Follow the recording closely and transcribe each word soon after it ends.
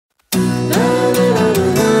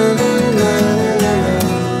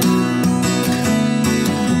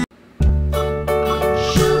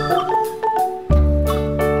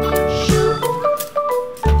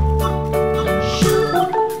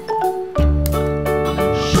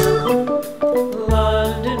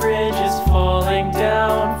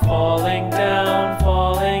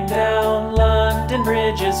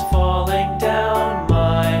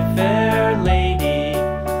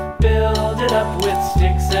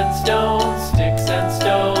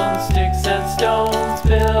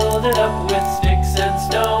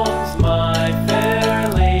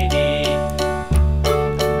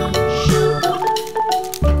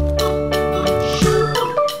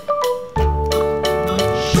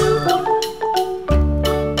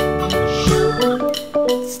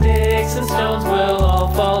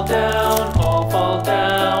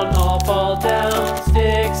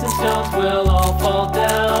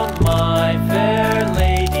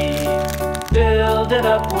Build it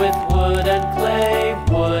up with wood and clay,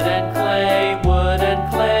 wood and clay, wood and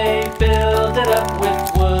clay. Build it up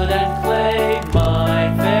with wood and clay,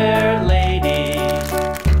 my fair lady.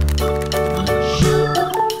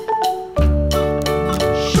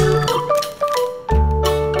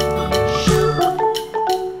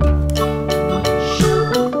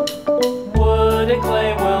 Wood and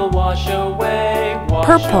clay will wash away, wash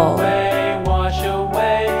Purple. away, wash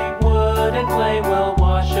away. Wood and clay will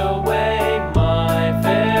wash away, my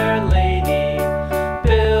fair lady.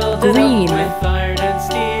 Build it Green. up with iron and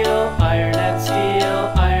steel, iron and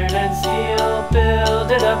steel, iron and steel.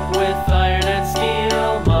 Build it up with iron and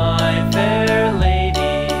steel, my fair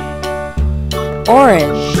lady.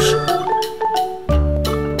 Orange.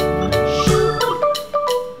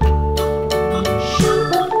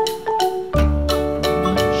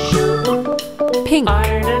 Pink.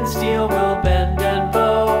 Iron and steel will bend and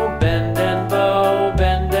bow, bend and bow,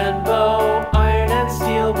 bend and bow. Iron and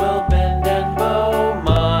steel will bend and bow,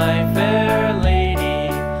 my fair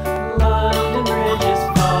lady. London Bridge is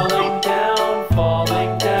falling down,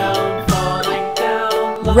 falling down, falling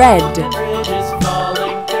down. Red. London Bridge is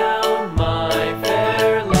falling down, my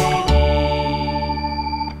fair lady.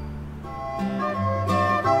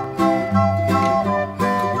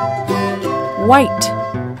 White.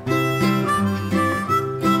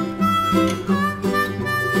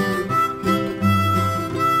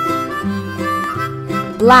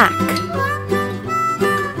 Black.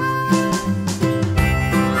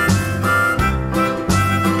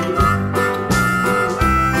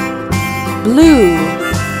 Blue.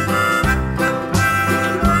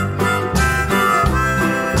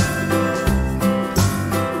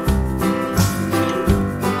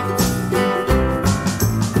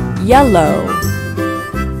 Yellow.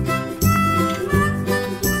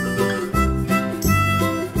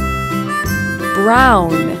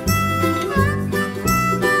 Brown.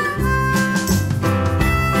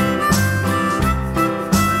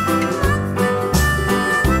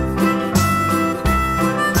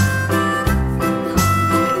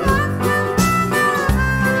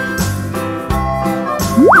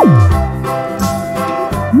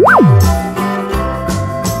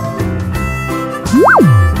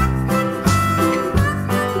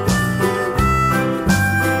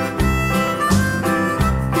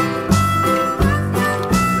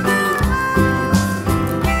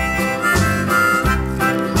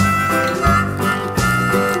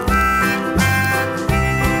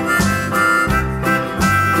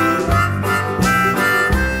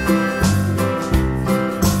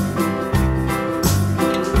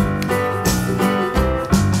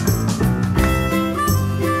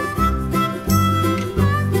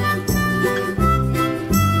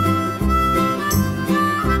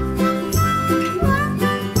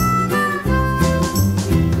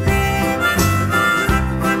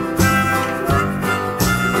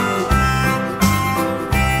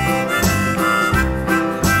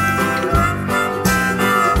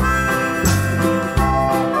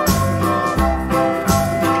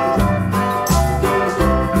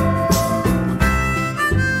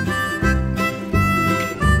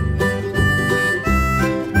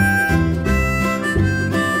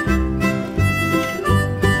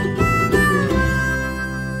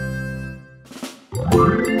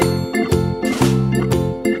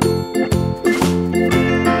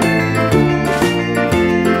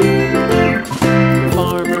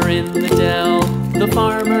 The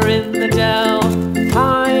farmer in the dell.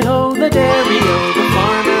 Hi-ho, the dairy-o, the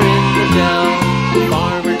farmer in the dell. The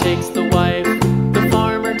farmer takes the wife, the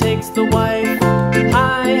farmer takes the wife.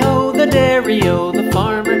 Hi-ho, the dairy-o, the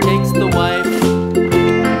farmer takes the wife.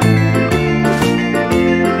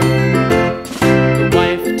 The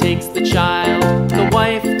wife takes the child, the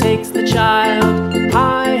wife takes the child.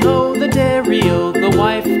 Hi-ho, the dairy-o, the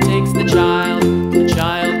wife takes the child. The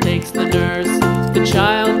child takes the nurse, the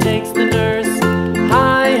child takes the nurse.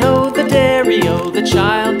 Hi-ho, the dairy-o, the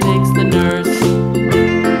child takes the nurse.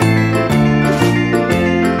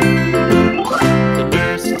 The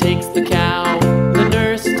nurse takes the cow, the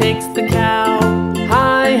nurse takes the cow.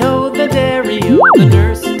 Hi-ho, the dairy-o, the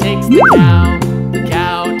nurse takes the cow. The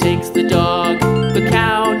cow takes the dog, the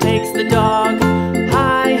cow takes the dog.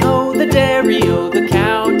 Hi-ho, the dairy-o, the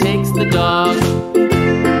cow takes the dog.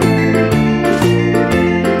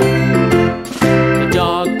 The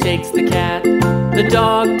dog takes the cat, the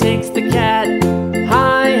dog takes the cat.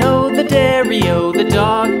 Hi-ho, the dairy-o, the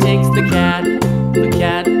dog takes the cat. The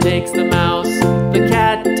cat takes the mouse, the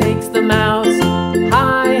cat takes the mouse.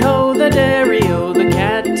 Hi-ho, the dairy-o, the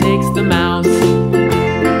cat takes the mouse.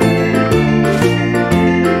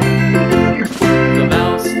 The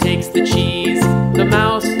mouse takes the cheese, the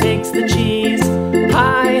mouse takes the cheese.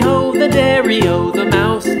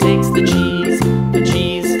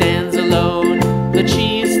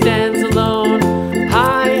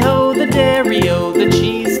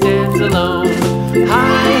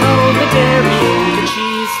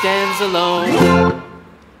 stands alone.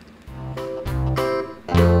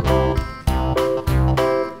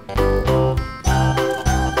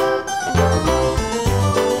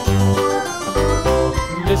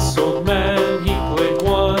 This old man, he played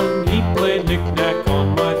one. He played knick-knack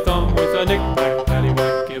on my thumb with a knick-knack,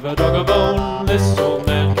 paddywhack, give a dog a bone. This old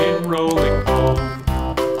man came rolling home.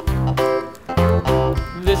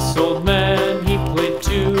 This old man, he played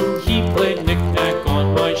two. He played knick-knack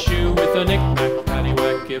on my shoe with a knick-knack,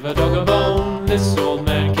 paddywhack, give a dog a bone. This old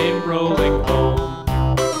man came rolling home.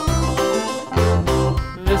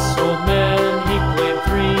 This old man, he played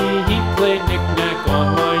three. He played knick-knack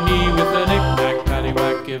on my knee with a knick-knack,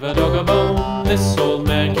 paddywhack, give a dog a bone. This old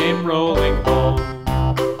man came rolling home.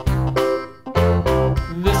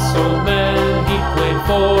 This old man, he played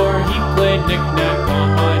four. He played knick-knack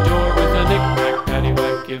on my door with a knick-knack,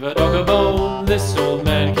 paddywhack, give a dog a bone. This old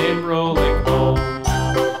man came rolling home.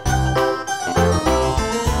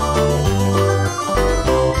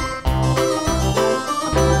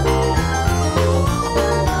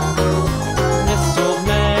 This old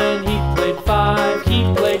man, he played five. He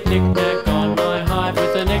played knick-knack on my hive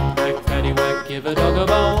with a knick-knack, paddywhack, give a dog a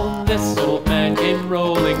bone. This old man came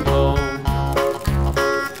rolling home.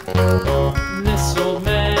 This old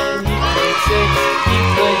man, he played six. He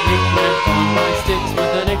played knick-knack on my sticks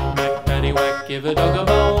with a knick-knack, paddywhack, give a dog a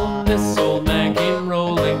bone. This old man came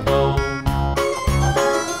rolling home.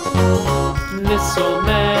 This old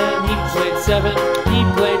man, he played seven. He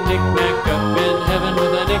played knick-knack up in heaven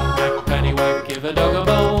with a knick-knack, paddywhack, give a dog a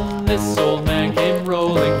bone. This old man came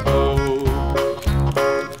rolling home.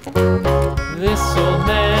 This old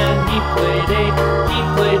man, he played eight. He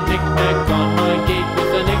played knick-knack on my gate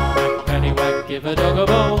with a knick-knack, paddywhack, give a dog a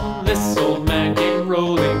bone. This old man came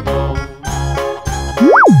rolling home.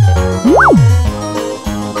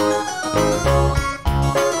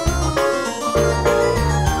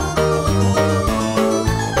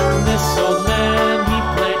 This old man, he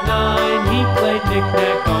played nine. He played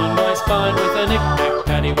knick-knack on my spine with a knick-knack,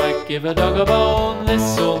 paddywhack, give a dog a bone.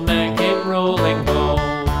 This old man came rolling home.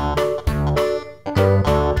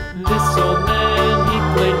 This old man, he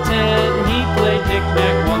played ten. He played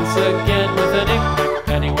knick-knack once again with a knick-knack,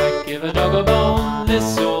 paddywhack, give a dog a bone.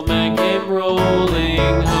 This old